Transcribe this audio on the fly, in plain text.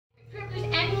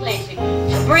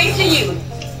bring to you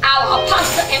our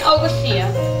apostle and overseer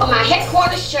of my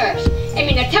headquarters church,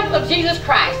 the Temple of Jesus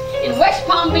Christ in West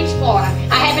Palm Beach, Florida.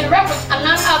 I have in reference to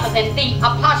none other than the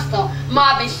apostle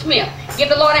Marvin Smith. Give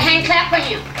the Lord a hand clap for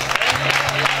him.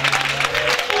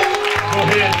 Go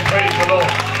ahead and praise the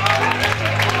Lord.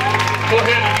 Go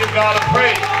ahead and give God a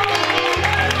praise.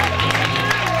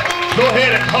 Go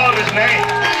ahead and call his name.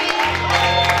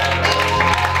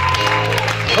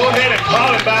 Go ahead and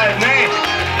call him by his name.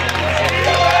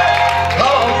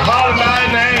 Come on, call him by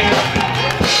his name.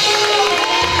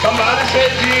 Somebody say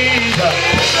Jesus.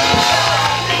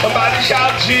 Somebody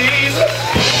shout Jesus.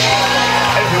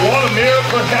 If you want a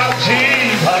miracle, shout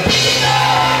Jesus.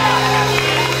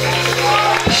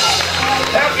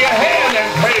 Clap your hand and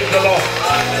praise the Lord.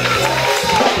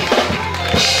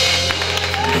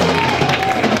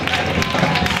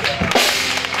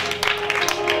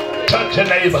 Touch your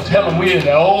neighbor. Tell them we're in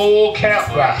the old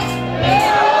campground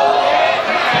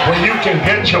where you can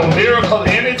get your miracle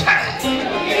anytime.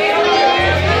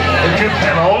 If you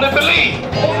can only believe,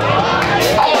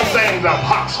 all things are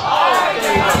possible.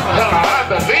 Tell them I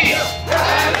believe.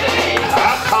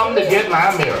 I've come to get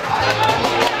my miracle.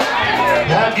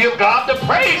 Now give God the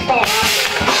praise for it.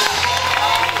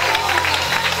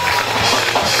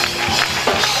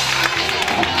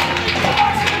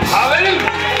 Hallelujah.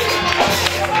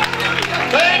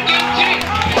 Thank you, Jesus.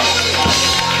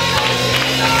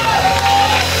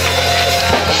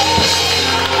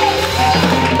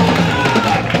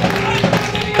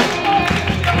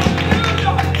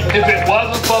 If it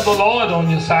wasn't for the Lord on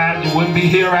your side, you wouldn't be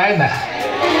here right now.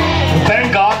 But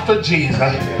thank God for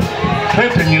Jesus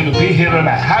strengthening you to be here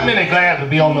tonight. How many glad to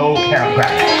be on the old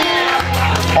campground?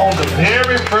 On the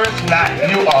very first night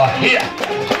you are here,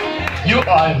 you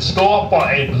are in store for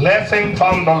a blessing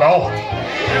from the Lord.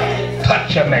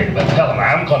 Touch your neighbor. Tell him,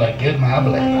 I'm going to get my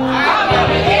blessing.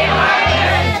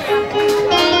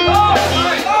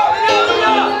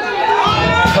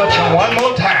 Touch him one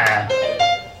more time.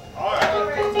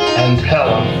 And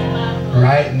tell him,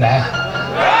 right now.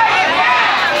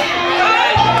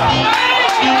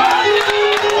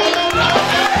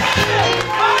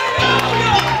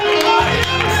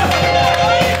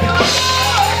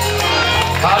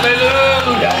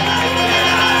 Hallelujah.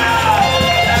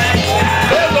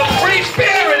 There's a free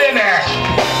spirit in there.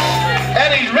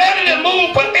 And he's ready to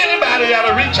move for anybody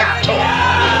that'll reach out to him.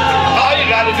 All you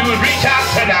got to do is reach out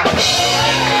tonight.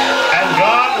 And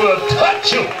God will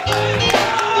touch you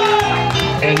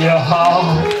in your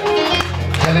heart.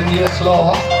 Tell him yes,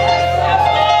 Lord.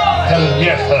 Tell him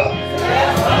yes, Lord.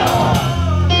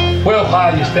 Well,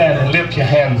 while you stand and lift your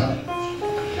hands up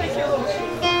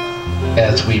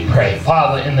as we pray.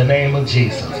 Father, in the name of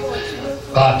Jesus,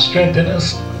 God, strengthen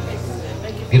us.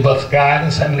 Give us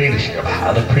guidance and leadership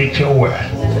how to preach your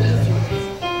word.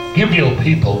 Give your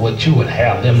people what you would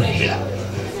have them to hear.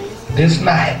 This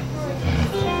night,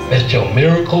 let your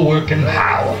miracle working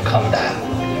power come down.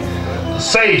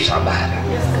 Save somebody.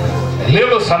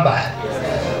 Deliver somebody.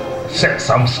 Set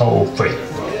some soul free.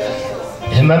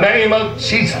 In the name of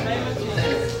Jesus,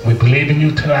 we believe in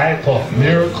you tonight for a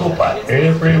miracle for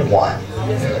everyone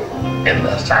in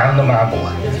the sound of my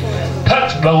voice.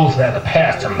 Touch those that are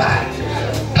passing by.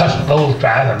 Touch those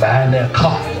driving by in their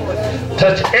car.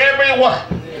 Touch everyone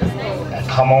that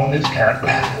come on this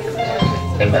campground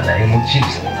in the name of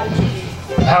Jesus.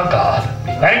 Now God,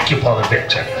 thank you for the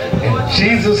victory. In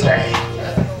Jesus' name,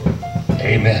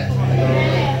 amen.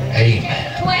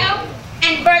 Amen. 12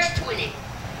 and verse 20.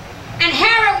 And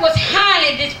Herod was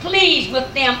highly displeased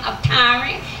with them of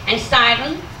Tyre and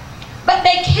Sidon, but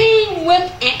they came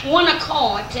with one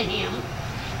accord to him,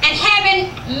 and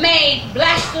having made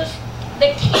Blastus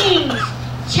the king's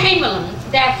chamberlain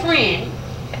their friend,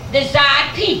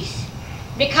 desired peace,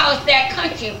 because their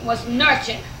country was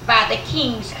nurtured by the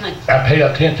king's country. Now pay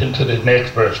attention to this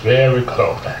next verse very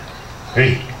closely.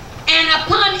 Read. And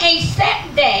upon a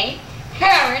set day,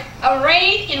 Herod,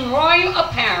 arrayed in royal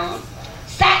apparel,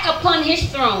 sat upon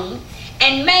his throne,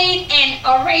 and made an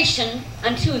oration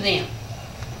unto them.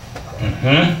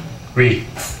 Read.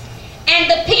 And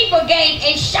the people gave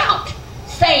a shout,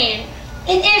 saying,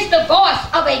 It is the voice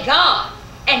of a God,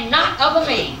 and not of a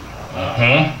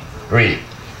man. Read.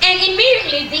 And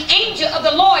immediately the angel of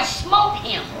the Lord smote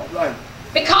him,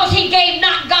 because he gave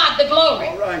not God the glory.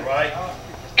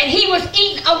 And he was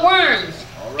eaten of worms,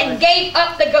 and gave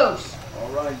up the ghost.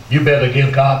 You better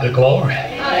give God the glory.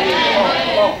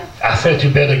 I said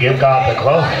you better give God the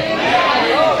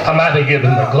glory. Somebody give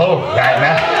him the glory right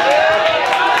now.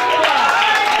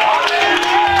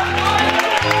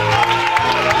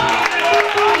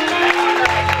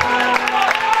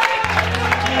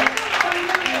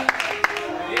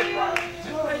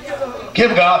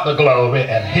 Give God the glory,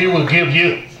 and he will give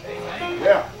you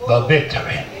the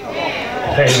victory.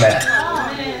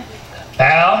 Amen.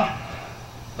 Now,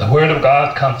 the word of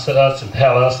God comes to us and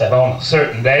tells us that on a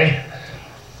certain day,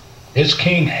 this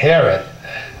King Herod,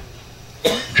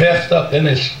 dressed up in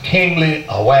his kingly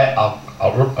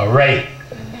array,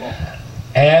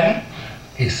 and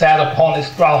he sat upon his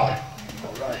throne.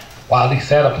 While he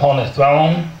sat upon his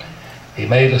throne, he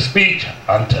made a speech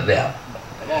unto them.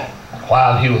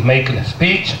 While he was making a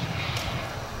speech,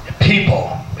 the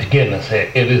people began to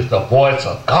say, it is the voice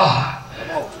of God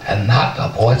and not the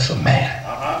voice of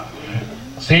man.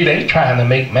 See, they trying to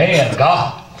make man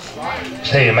God.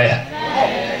 Say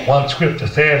amen. One scripture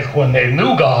says, when they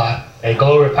knew God, they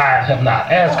glorified him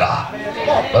not as God,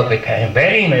 but became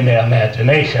vain in their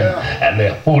imagination, and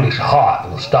their foolish heart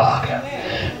was darkened.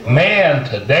 Man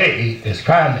today is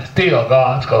trying to steal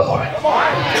God's glory.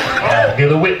 I'll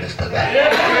get a witness to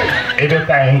that.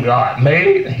 Everything God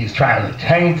made, he's trying to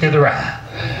change it around.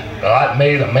 God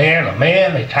made a man,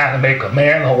 they're trying to make a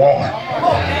man a woman.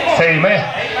 Say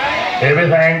amen.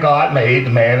 Everything God made,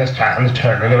 the man is trying to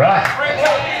turn it around.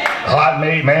 God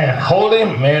made man holy,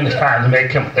 man is trying to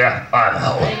make him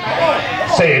unholy.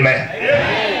 Say amen.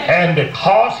 And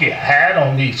because he had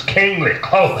on these kingly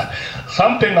clothes,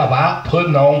 something about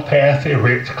putting on fancy,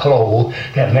 rich clothes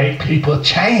can make people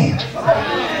change.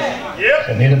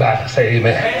 Can anybody say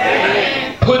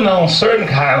amen? Putting on certain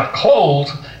kind of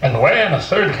clothes and wearing a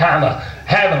certain kind of,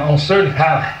 having on certain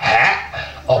kind of hat,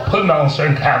 or putting on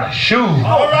certain kind of shoes,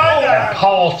 and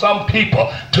cause some people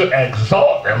to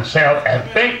exalt themselves and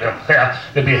think themselves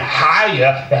to be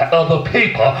higher than other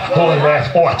people who are less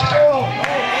fortunate.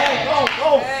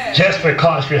 Just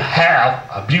because you have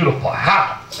a beautiful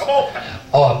house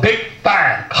or a big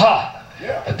fine car,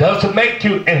 it doesn't make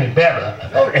you any better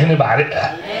than anybody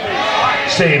else.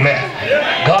 Say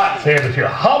amen. God said if you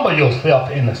humble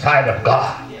yourself in the sight of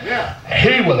God,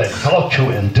 he will exalt you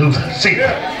in due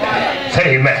season.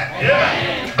 Say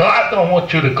amen. God don't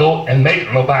want you to go and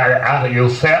make nobody out of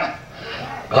yourself.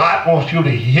 God wants you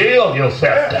to yield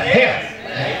yourself to him.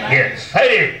 Get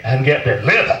saved and get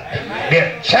delivered.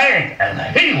 Get changed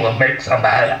and he will make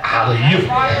somebody out of you.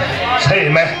 Say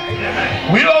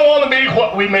amen. We don't want to be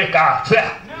what we make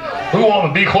ourselves. We want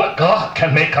to be what God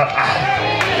can make us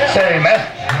out of. Say amen.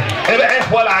 If it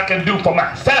ain't what I can do for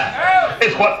myself,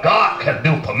 it's what God can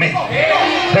do for me.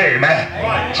 Say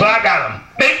amen. So I got to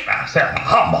make myself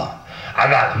humble. I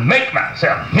got to make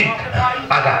myself meek.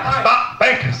 I got to stop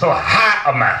thinking so high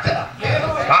of myself.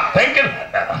 Stop thinking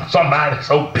that somebody's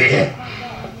so big.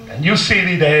 And you see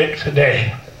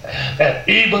today that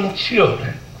even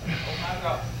children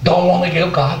don't want to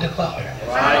give God the glory.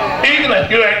 Even if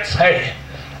you ain't saved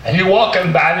and you're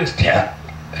walking by this tent,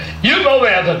 you know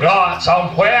there's a God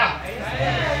somewhere.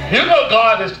 You know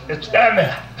God is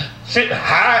standing, sitting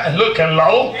high and looking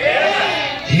low.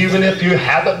 Even if you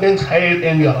haven't been saved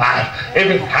in your life,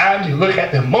 every time you look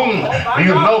at the moon,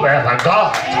 you know there's a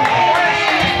God.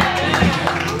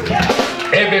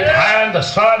 Every time the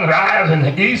sun rises in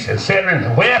the east and sets in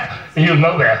the west, you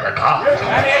know there's a God.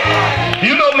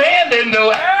 You know man didn't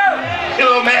do it. You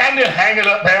know man didn't hang it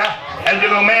up there, and you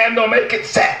know man don't make it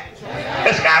set.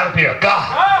 It's got to be a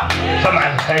God.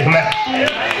 Somebody say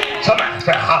amen. Somebody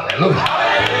say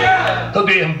hallelujah. So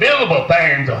the invisible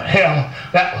things of him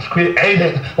that was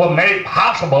created were made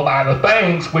possible by the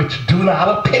things which do not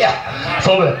appear.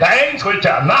 So the things which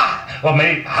are not were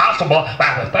made possible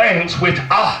by the things which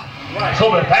are.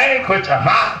 So the things which are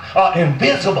not are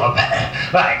invisible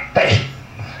things, like faith.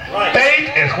 Faith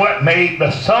is what made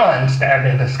the sun stand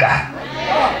in the sky.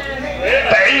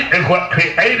 Faith is what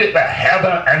created the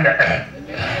heaven and the earth.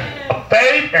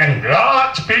 Faith in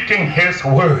God speaking his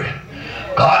word.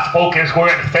 God spoke his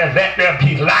word and said, let there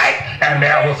be light, and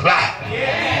there was light.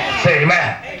 Say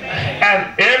amen.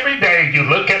 And every day you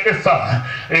look at the sun,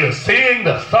 you're seeing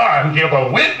the sun give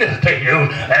a witness to you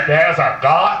that there's a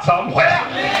God somewhere.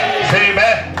 Say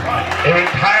amen. Every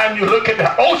time you look at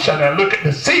the ocean and look at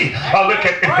the sea, or look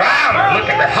at the ground and look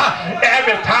at the house,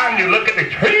 every time you look at the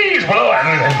trees blowing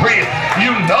and the breeze,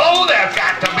 you know there's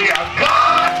got to be a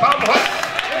God somewhere.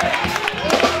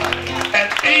 And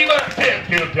even if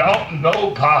you don't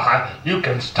know God, you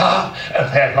can stop and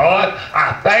say, Lord,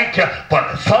 I thank you for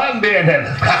the sun being in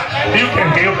the sky. You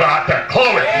can give God the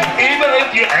glory. Even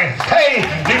if you ain't saved,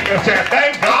 you can say,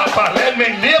 thank God for letting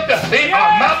me live to see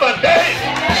another day.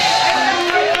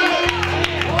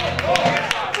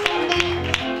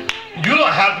 You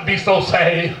don't have to be so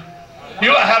saved.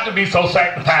 You don't have to be so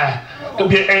sanctified to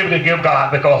be able to give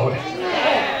God the glory.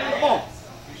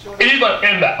 Even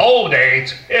in the old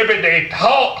days, everyday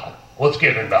talk was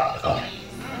giving God the glory.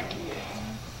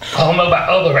 I don't know about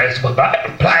other races, but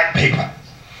black people.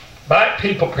 Black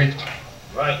people preach.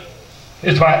 Right.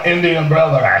 It's my Indian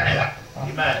brother right here.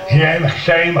 Amen. He ain't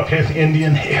ashamed of his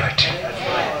Indian heritage.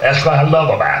 That's what I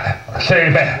love about it. I say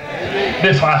amen.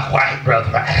 This is my white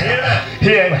brother right here.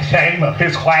 He ain't ashamed of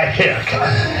his white heritage.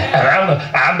 And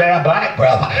I'm their black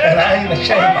brother. And I ain't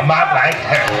ashamed of my black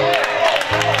heritage.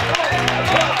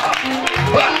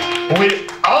 But we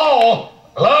all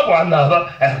love one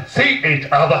another and see each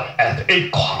other as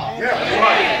equal.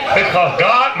 Because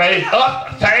God made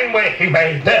us the same way he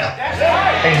made them.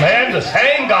 Amen. The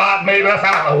same God made us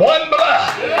out of one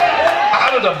blood.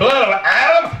 Out of the blood of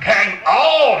Adam came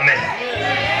all men.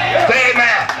 Say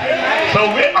amen.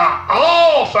 So we are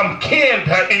all some kin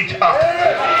to each other.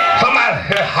 Somebody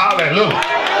say hallelujah.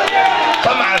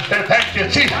 Somebody say thank you,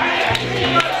 Jesus.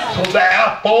 So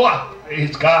therefore,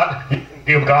 praise God.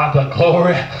 Give God the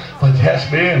glory for just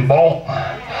being born.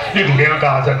 You can give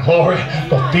God the glory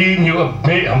for feeding you a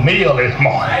meal this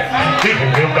morning. You can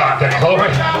give God the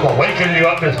glory for waking you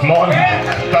up this morning and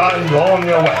starting you on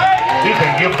your way. You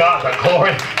can give God the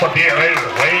glory for being able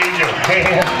to wave your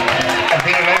hand and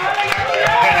being able to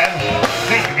stand.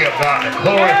 You can give God the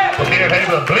glory for being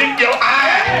able to blink your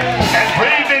eye and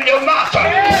breathe in your nostril.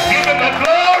 Give him the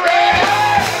glory.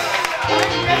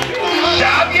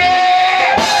 Shout yeah!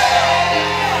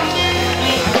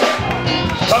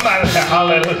 Somebody say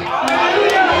hallelujah.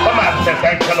 Somebody say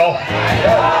thank you, Lord.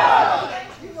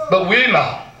 But we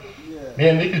know, me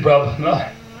and these brothers know,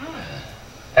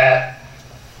 that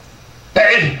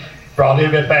faith brought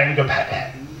everything to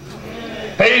pass.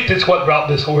 Faith is what brought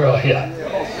this world here.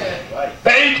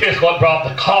 Faith is what brought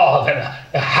the cars and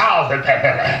the houses and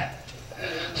everything.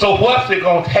 So what's it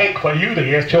going to take for you to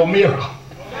get your miracle?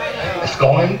 It's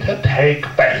going to take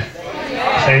faith.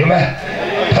 Say amen.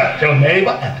 Touch your neighbor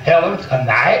and tell them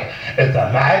tonight is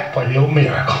the night for your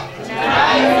miracle.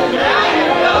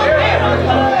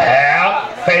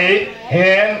 Have faith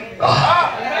in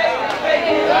God.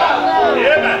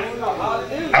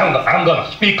 I'm going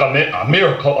to speak a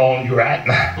miracle on you right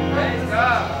now.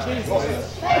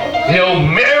 Your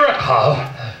miracle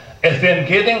is in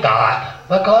giving God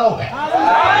the glory.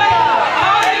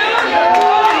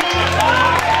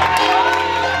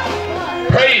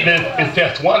 Praise is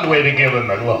just one way to give him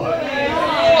the glory.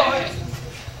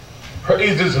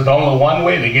 Praise is only one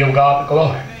way to give God the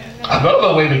glory.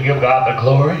 Another way to give God the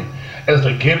glory is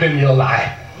to give him your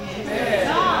life.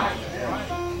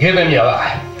 Give him your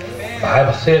life. The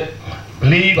Bible said,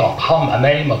 believe upon the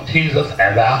name of Jesus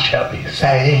and thou shalt be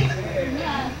saved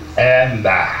and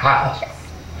thy house.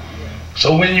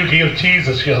 So when you give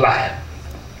Jesus your life,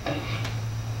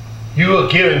 you are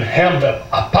giving him the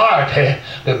authority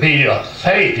to be your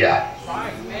Savior.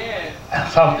 And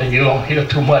something you don't hear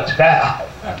too much now,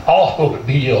 also to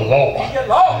be your Lord.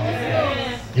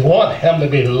 You want him to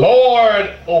be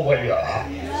Lord over your life.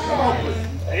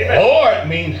 Lord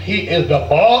means he is the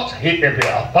boss, he is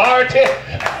the authority,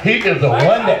 he is the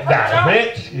one that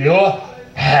directs your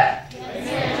path.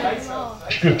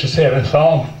 Scripture said in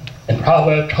Psalm, in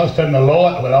Proverbs, trust in the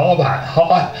Lord with all thy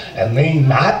heart and lean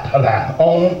not to thine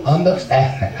own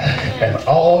understanding. In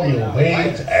all your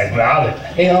ways acknowledge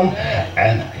him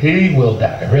and he will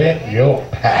direct your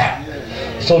path.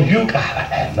 So you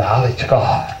gotta acknowledge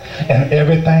God in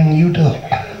everything you do.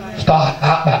 Start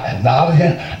out by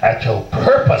acknowledging that your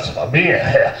purpose for being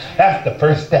here. That's the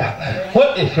first step.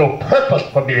 What is your purpose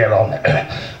for being on the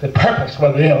earth? The purpose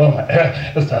for being on the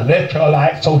earth is to let your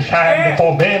light so shine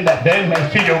before men that they may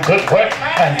see your good work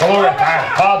and glorify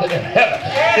the Father in heaven.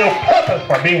 Your purpose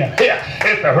for being here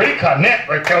is to reconnect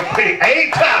with your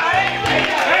Creator.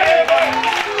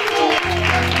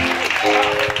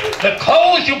 The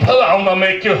clothes you put on don't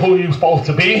make you who you're supposed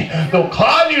to be. The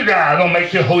car you drive don't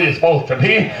make you who you're supposed to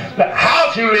be. The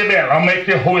house you live in don't make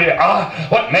you who you are.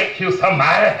 What makes you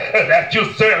somebody is that you're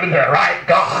serving the right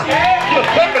God. You're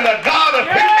serving the God of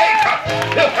creation.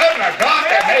 You're serving the God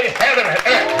that made heaven and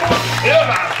earth. You're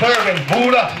not serving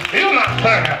Buddha. You're not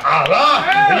serving Allah.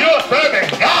 You're serving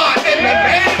God in the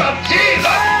name of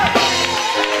Jesus.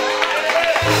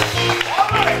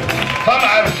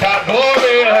 Somebody shout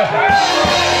glory.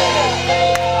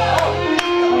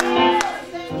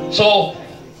 So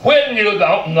when you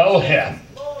don't know him,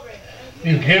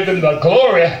 you give him the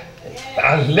glory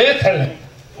and listen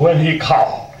when he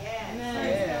calls.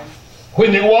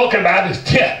 When you're walking by his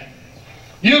tent,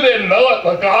 you didn't know it,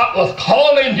 but God was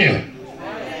calling you.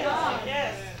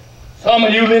 Some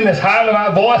of you in this hiding my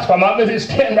voice from under his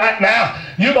tent right now,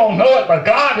 you don't know it, but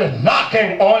God is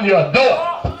knocking on your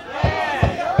door.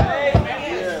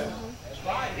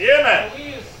 Amen.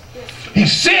 He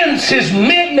sends his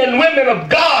men and women of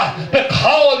God to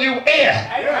call you in.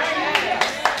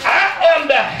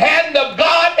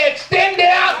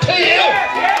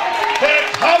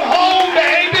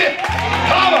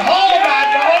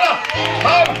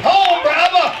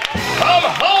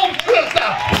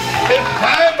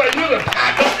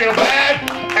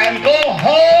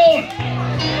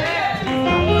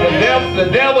 The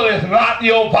devil is not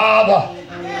your father.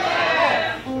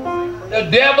 The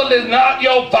devil is not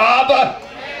your father.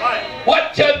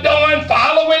 What you're doing,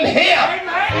 following him.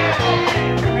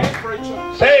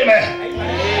 Say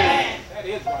amen.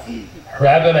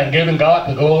 Rather than giving God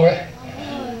the glory,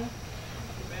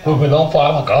 when we don't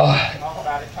follow God,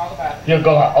 you're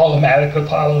going to automatically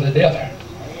follow the devil.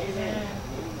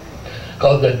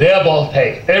 Because the devil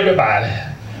takes everybody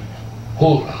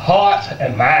whose hearts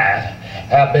and minds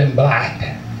have been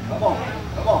blinded. Come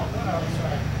on.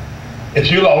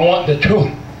 If you don't want the truth,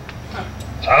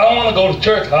 I don't want to go to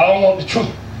church, I don't want the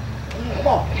truth.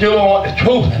 If you don't want the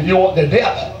truth, you want the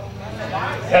devil.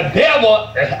 The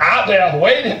devil is out there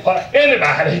waiting for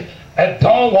anybody that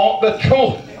don't want the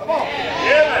truth.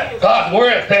 God's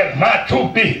word says, my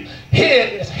truth be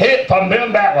hid from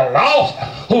them that were lost,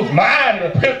 whose mind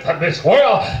the prince of this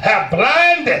world have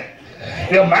blinded.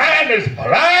 Your mind is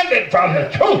blinded from the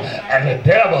truth, and the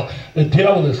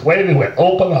devil is waiting with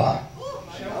open arms.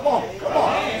 Come on.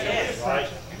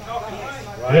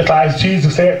 Just like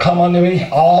Jesus said, come unto me,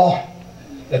 all.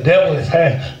 The devil is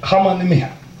saying, come unto me.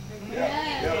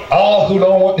 All who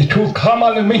don't want the truth, come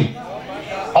unto me.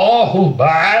 All who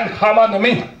blind, come unto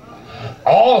me.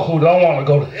 All who don't want to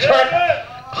go to church,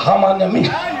 come unto me.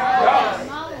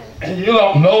 And you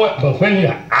don't know it, but when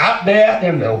you're out there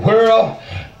in the world,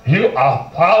 you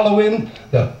are following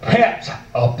the prince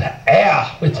of the air,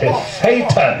 which is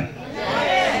Satan.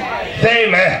 Say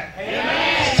amen.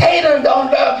 Satan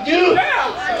don't love you.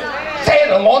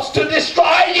 Satan wants to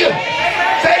destroy you.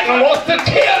 Satan wants to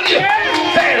kill you.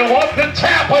 Satan wants to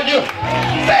trample you.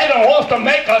 Satan wants to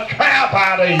make a trap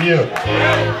out of you.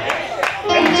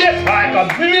 And just like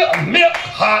a milk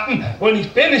carton, when he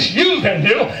finished using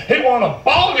you, he want to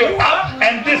ball you up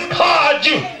and discard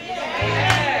you.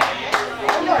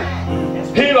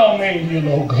 He don't mean you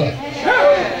no good.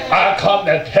 I come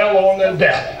to tell on the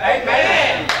devil.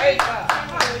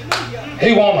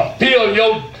 He want to fill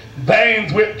your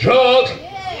veins with drugs,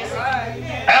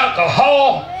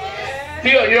 alcohol,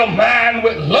 fill your mind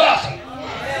with lust,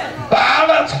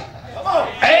 violence,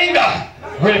 anger,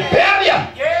 rebellion,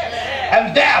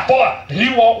 and therefore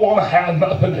you won't want to have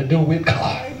nothing to do with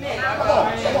God.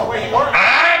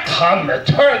 I come to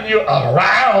turn you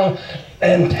around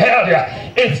and tell you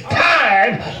it's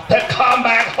time to come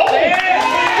back home.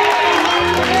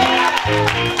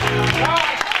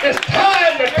 It's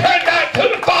time to turn back to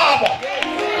the Father.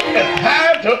 It's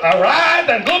time to arise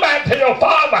and go back to your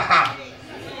Father's house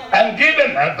and give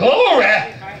him the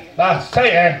glory by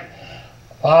saying,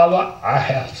 Father, I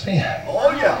have sinned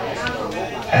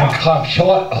and come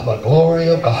short of the glory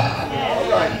of God.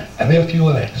 And if you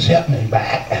will accept me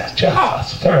back as just a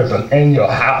servant in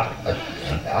your house,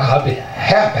 I'll be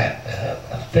happy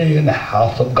to stay in the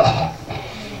house of God.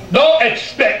 Don't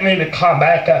expect me to come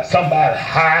back as somebody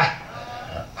high.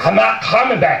 I'm not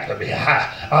coming back to be high.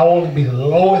 I want to be the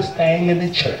lowest thing in the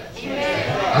church.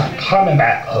 I'm coming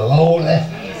back lowly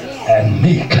and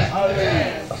meek.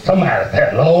 Somebody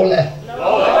said lowly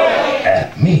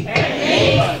and meek.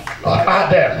 Out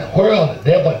there in the world, the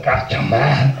devil got your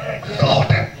mind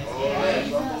exalted.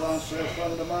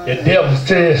 The devil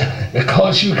says,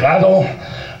 because you got on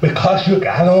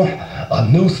a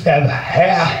new set of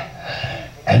hair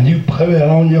and you put it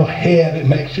on your head, it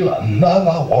makes you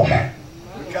another woman.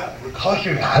 Because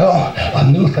you got on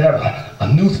a new set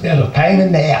of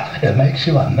fingernails, it makes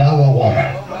you another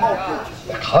woman.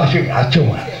 Because you got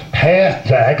your pants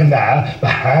dragging down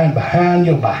behind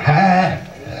your behind,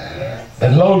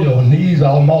 below your knees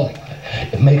almost,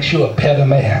 it makes you a better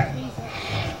man.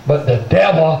 But the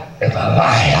devil is a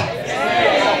liar.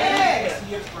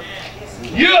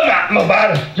 You're not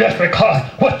nobody just because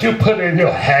what you put in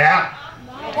your hair.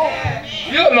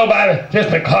 You're nobody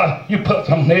just because you put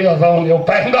some nails on your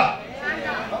finger.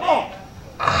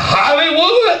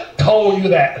 Hollywood told you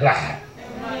that lie.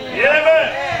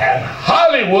 And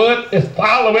Hollywood is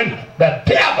following the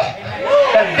devil.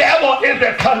 The devil is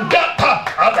the conductor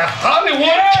of the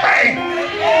Hollywood train.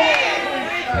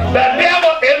 The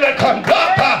devil is the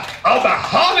conductor of the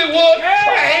Hollywood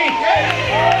train.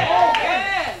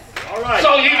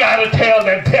 So you got to tell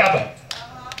the devil,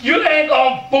 you ain't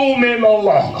gonna fool me no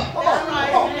longer.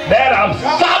 That I'm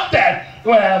something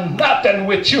when I'm nothing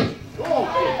with you.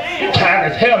 You're trying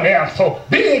to tell me I'm so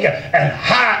big and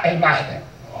high and mighty.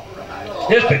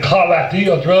 It's because I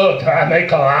deal drugs and I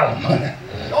make a lot of money.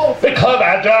 Because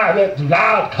I drive that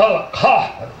loud colored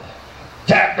car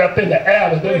jacked up in the air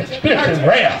with an expensive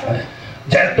ramp.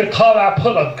 Just because I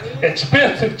put an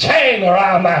expensive chain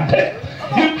around my neck.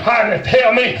 You trying to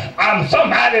tell me I'm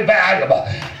somebody valuable.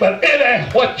 But it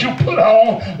ain't what you put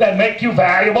on that make you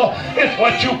valuable. It's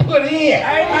what you put in.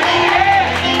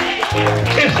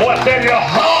 It's what's in your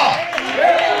heart.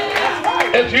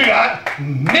 If you got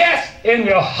mess in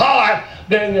your heart,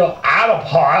 then your outer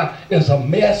part is a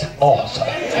mess also.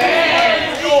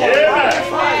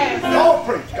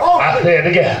 I say it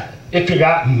again. If you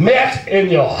got mess in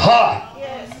your heart,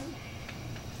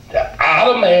 the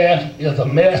outer man is a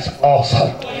mess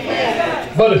also.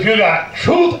 But if you got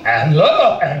truth and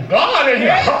love and God in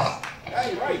your heart,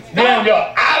 then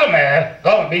your outer man is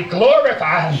going to be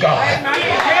glorifying God.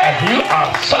 And you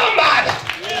are somebody.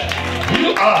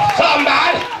 You are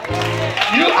somebody.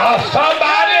 You are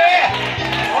somebody.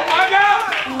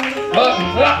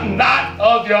 But not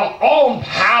of your own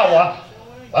power,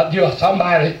 but you're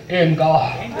somebody in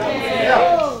God.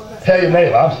 Tell your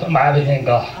neighbor, I'm somebody in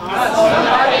God.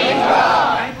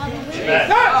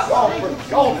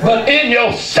 But in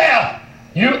yourself,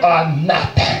 you are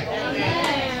nothing.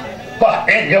 But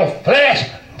in your flesh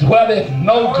dwelleth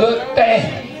no good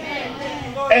thing.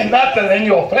 Ain't nothing in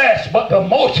your flesh but the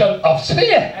motion of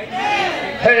sin.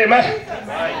 Amen.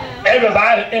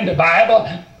 Everybody in the Bible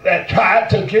that tried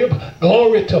to give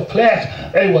glory to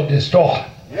flesh, they were destroyed.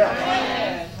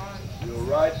 Yeah. You're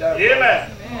right there.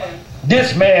 Amen.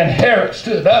 This man Herod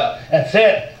stood up and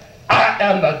said, I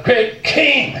am the great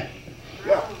king.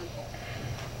 Yeah.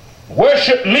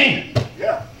 Worship me.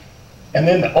 Yeah. And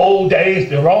in the old days,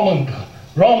 the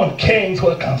Roman kings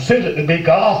were considered to be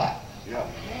God. Yeah.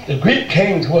 The Greek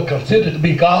kings were considered to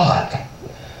be God.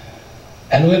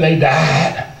 And when they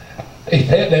died, they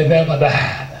said they never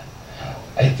died.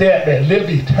 They said they lived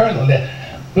eternally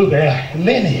through their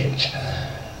lineage.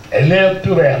 They lived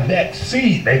through their next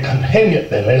seed. They continued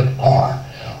to live on.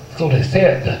 So they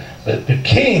said that the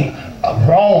king of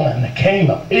Rome and the king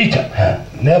of Egypt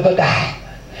never died.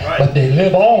 Right. But they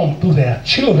live on through their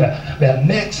children, their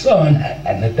next son,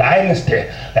 and the dynasty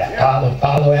that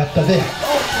follow after them.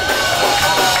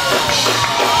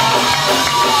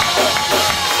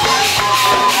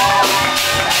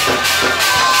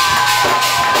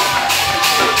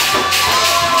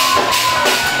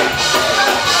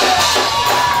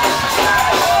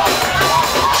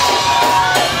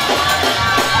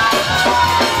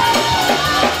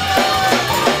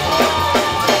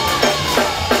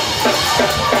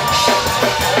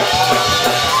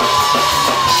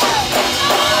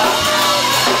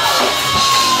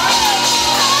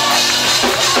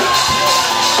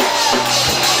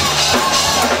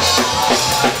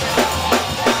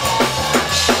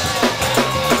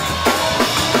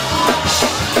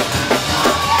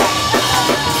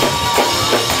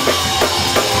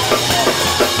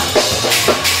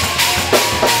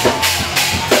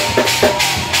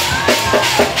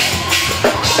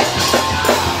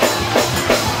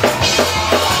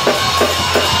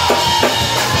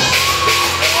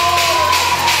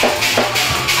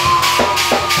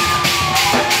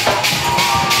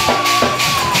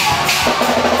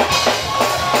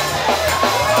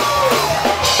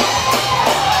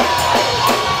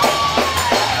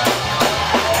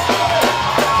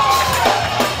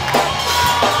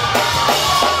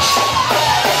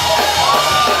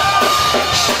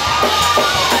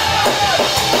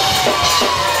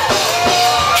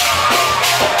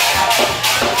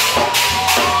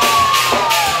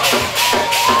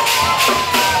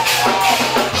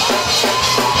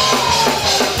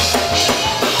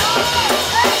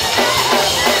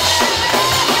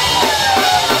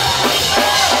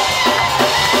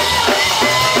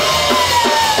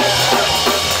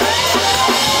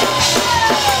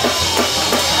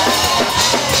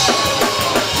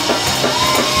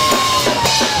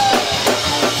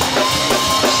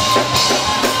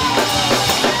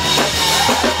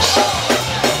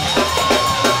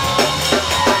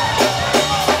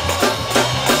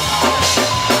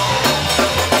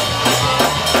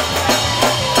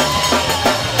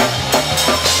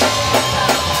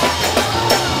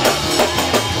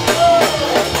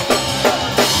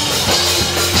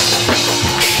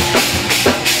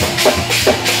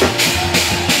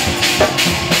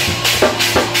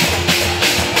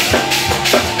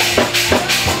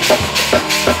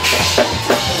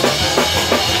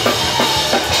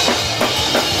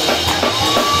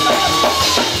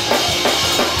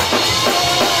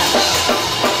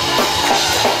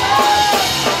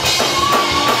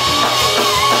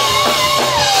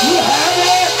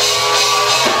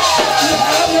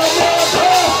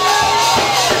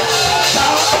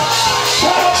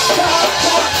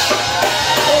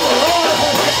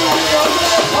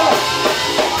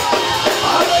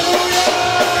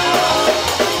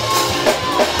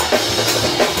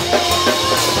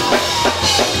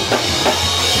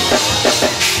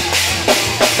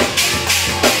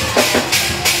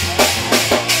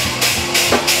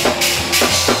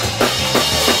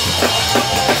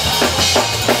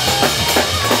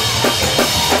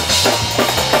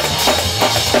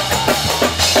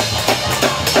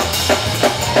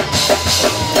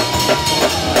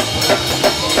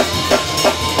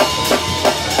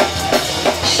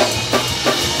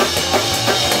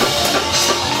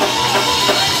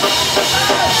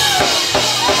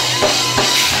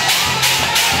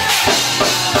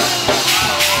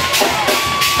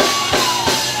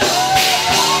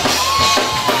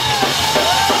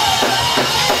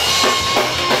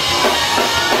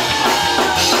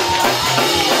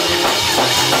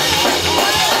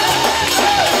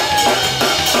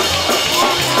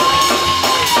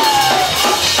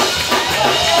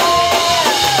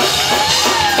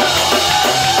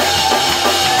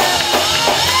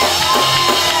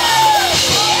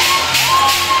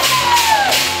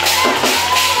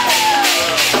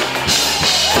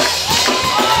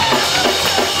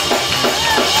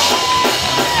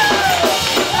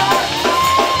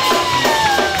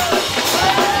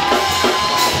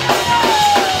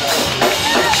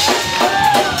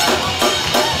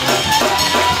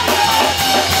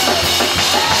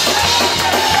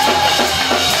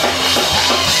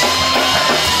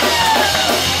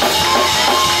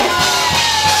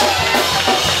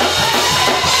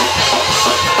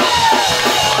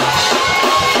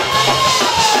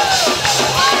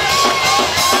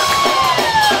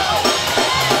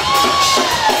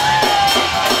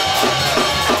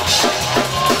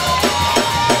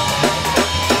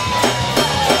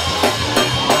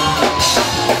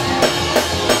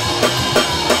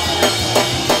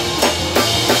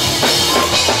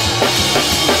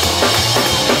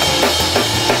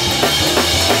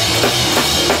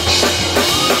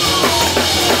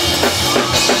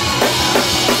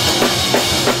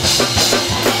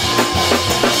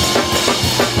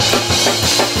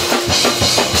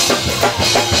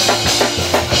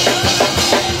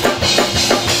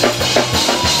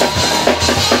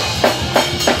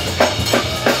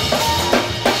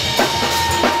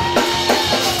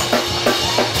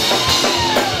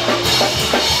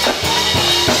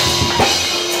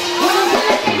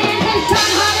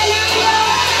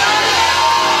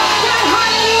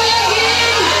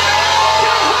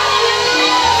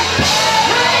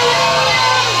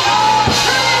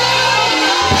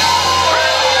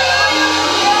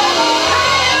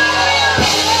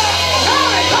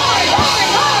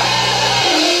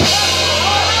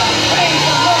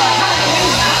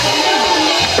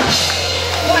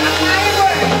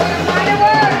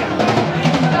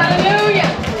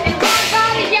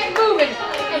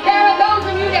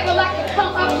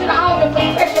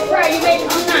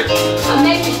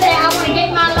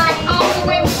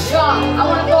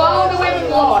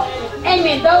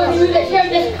 Amen. Those of you that share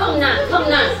this, come now, come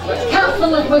now.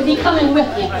 Counselors will be coming with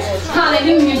you.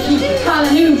 Hallelujah, Jesus.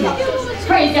 Hallelujah.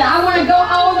 Praise God. I want to go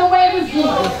all the way with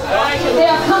Jesus. They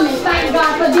are coming. Thank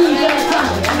God for these that are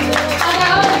coming. I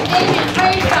got others. Amen.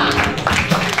 Praise God.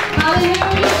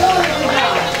 Hallelujah. Glory to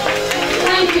God.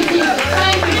 Thank you, Jesus.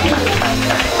 Thank you, Jesus.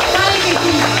 Thank you,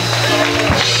 Jesus.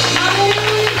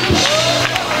 Hallelujah.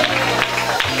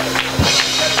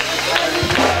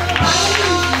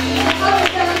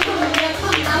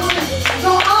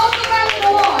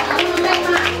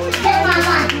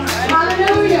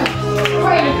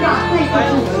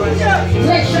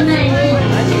 Bless your name, Jesus.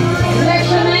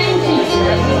 Bless your name, Jesus.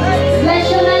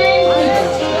 Bless your name,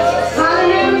 Jesus.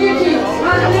 Hallelujah, Jesus.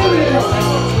 Hallelujah.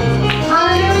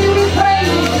 Hallelujah, we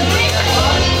praise you.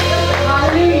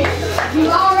 Hallelujah. You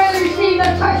already received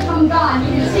a touch from God.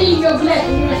 You received your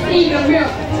blessing. You received your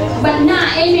miracle. But now,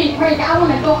 amen, praise God. I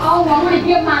want to go all. I want to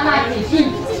give my life to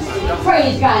Jesus.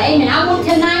 Praise God. Amen. I want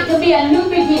tonight to be a new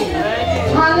beginning.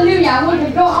 Hallelujah. I want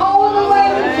to go all the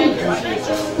way with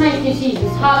Jesus. Thank you,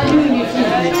 Jesus. Hallelujah,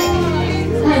 Jesus.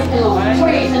 Thank you, Lord.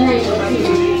 Praise the name of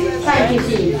Jesus. Thank you,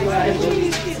 Jesus.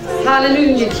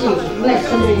 Hallelujah, Jesus. Bless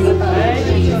the name of God.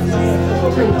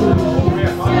 Thank you,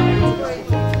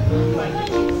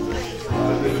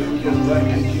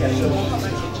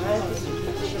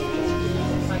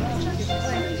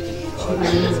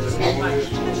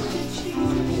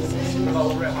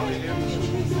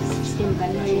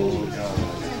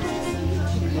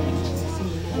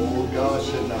 Oh, God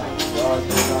should not. God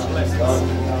should not. God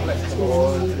should not.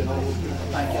 Lord,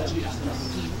 thank you,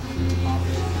 Jesus.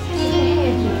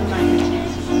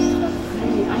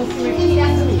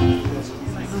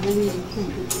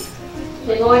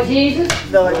 Say, Lord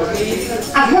Jesus, Lord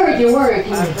Jesus, I've heard your word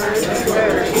tonight.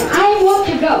 I want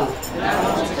to go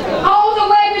all the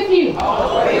way with you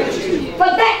for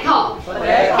that cause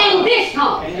and this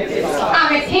cause.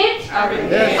 I repent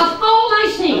of all my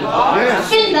sins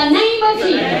in the name of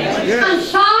Jesus. I'm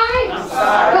sorry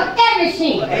for every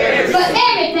sin, for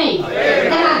everything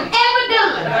that I've ever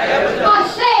done or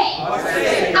said.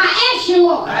 I ask you,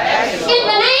 Lord, in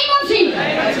the name of Jesus,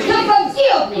 to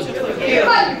forgive me.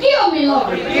 Forgive me, Lord.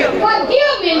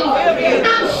 Forgive me, Lord.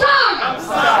 I'm sorry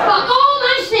for all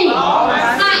my sins.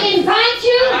 I invite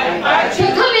you to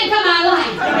come into my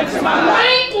life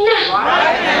right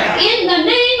now in the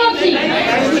name of Jesus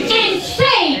and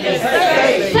save me.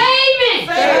 Save me.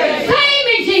 Save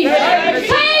me, Jesus.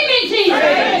 Save me, Jesus.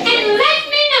 And let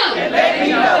me know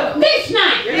this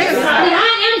night that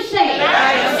I am saved.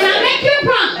 And I make you a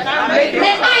promise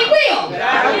that I will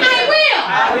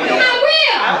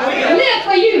live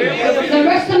for you the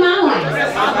rest of my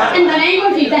life. In the name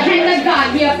of Jesus, the hand of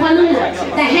God be upon the Lord.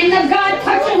 The hand of God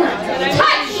touch the Lord.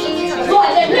 Touch, Lord,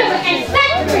 deliver and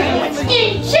set free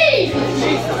in Jesus.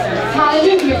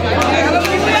 Hallelujah.